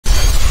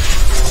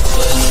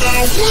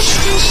Hi,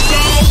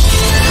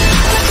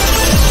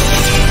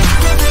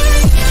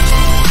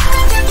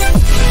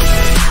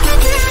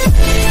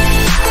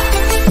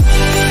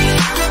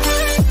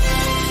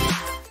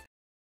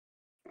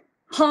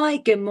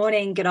 good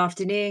morning, good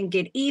afternoon,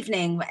 good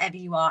evening, wherever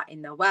you are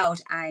in the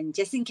world. And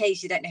just in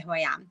case you don't know who I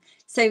am,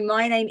 so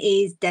my name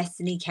is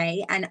Destiny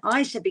K, and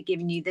I shall be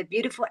giving you the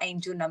beautiful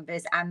angel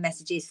numbers and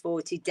messages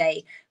for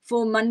today,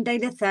 for Monday,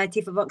 the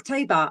 30th of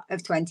October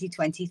of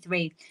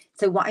 2023.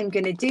 So what I'm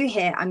going to do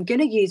here, I'm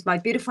going to use my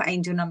beautiful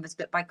angel numbers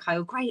book by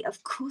Kyle Gray.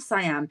 Of course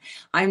I am.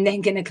 I'm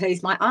then going to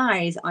close my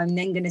eyes. I'm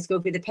then going to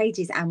scroll through the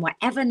pages, and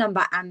whatever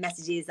number and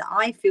messages that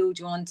I feel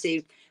drawn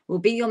to will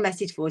be your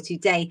message for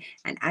today.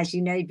 And as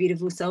you know,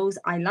 beautiful souls,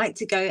 I like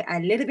to go a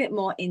little bit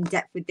more in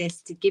depth with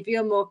this to give you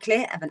a more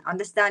clear of an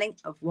understanding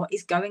of what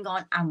is going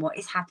on and what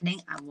is happening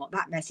and what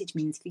that message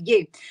means for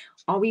you.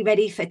 Are we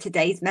ready for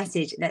today's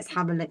message? Let's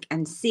have a look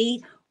and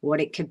see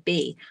what it could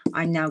be.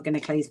 I'm now going to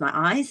close my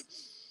eyes.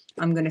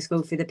 I'm going to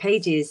scroll through the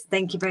pages.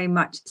 Thank you very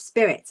much,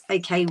 Spirit.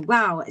 Okay,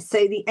 wow. So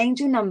the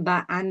angel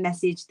number and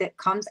message that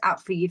comes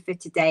out for you for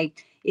today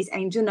is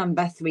angel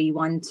number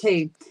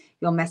 312.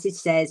 Your message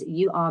says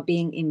you are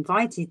being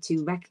invited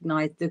to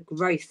recognize the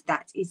growth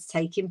that is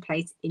taking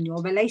place in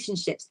your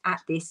relationships at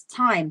this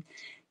time.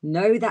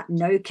 Know that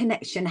no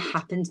connection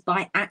happens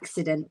by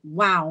accident.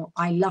 Wow,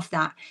 I love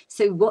that.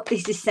 So what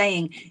this is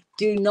saying,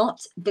 do not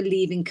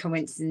believe in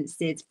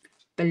coincidences.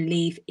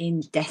 Believe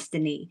in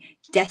destiny.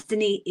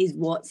 Destiny is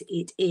what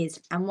it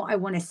is. And what I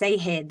want to say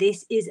here,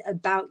 this is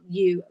about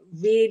you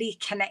really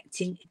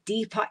connecting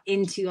deeper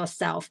into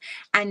yourself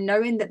and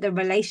knowing that the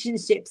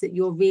relationships that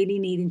you're really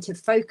needing to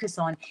focus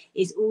on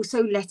is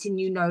also letting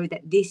you know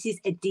that this is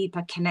a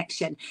deeper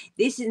connection.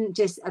 This isn't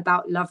just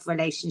about love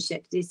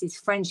relationships. This is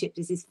friendship.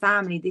 This is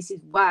family. This is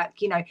work.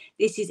 You know,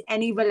 this is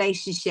any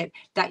relationship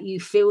that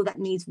you feel that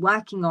needs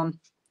working on.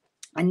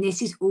 And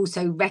this is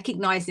also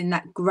recognizing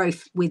that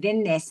growth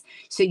within this,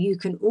 so you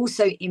can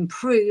also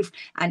improve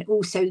and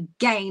also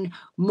gain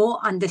more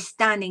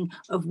understanding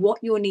of what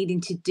you're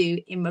needing to do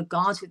in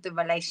regards with the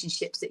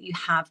relationships that you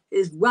have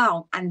as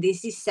well. And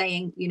this is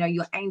saying, you know,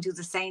 your angels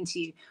are saying to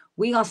you,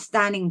 we are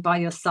standing by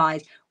your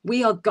side.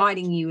 We are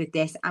guiding you with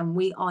this, and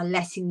we are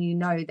letting you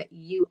know that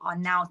you are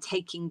now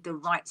taking the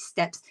right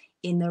steps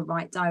in the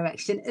right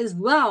direction as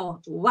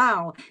well.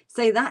 Wow.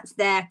 So that's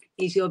there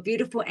is your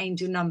beautiful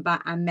angel number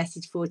and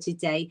message for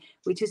today,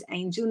 which was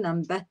angel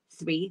number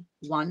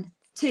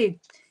 312.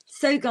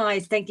 So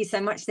guys, thank you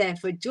so much there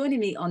for joining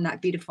me on that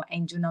beautiful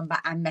angel number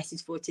and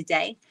message for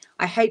today.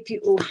 I hope you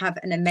all have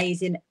an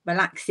amazing,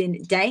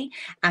 relaxing day,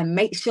 and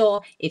make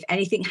sure if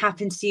anything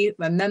happens to you,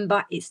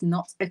 remember it's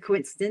not a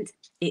coincidence.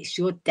 It's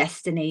your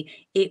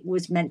destiny. It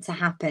was meant to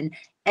happen.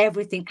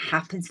 Everything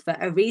happens for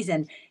a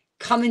reason.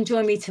 Come and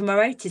join me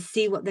tomorrow to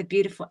see what the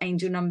beautiful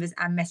angel numbers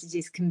and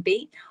messages can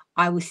be.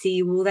 I will see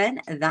you all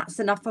then. That's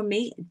enough from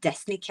me,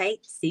 Destiny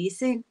Kate. See you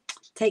soon.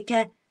 Take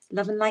care.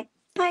 Love and light.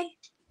 Bye.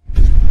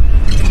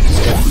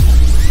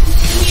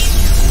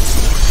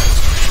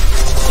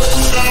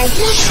 Now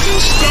what's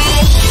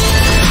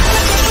this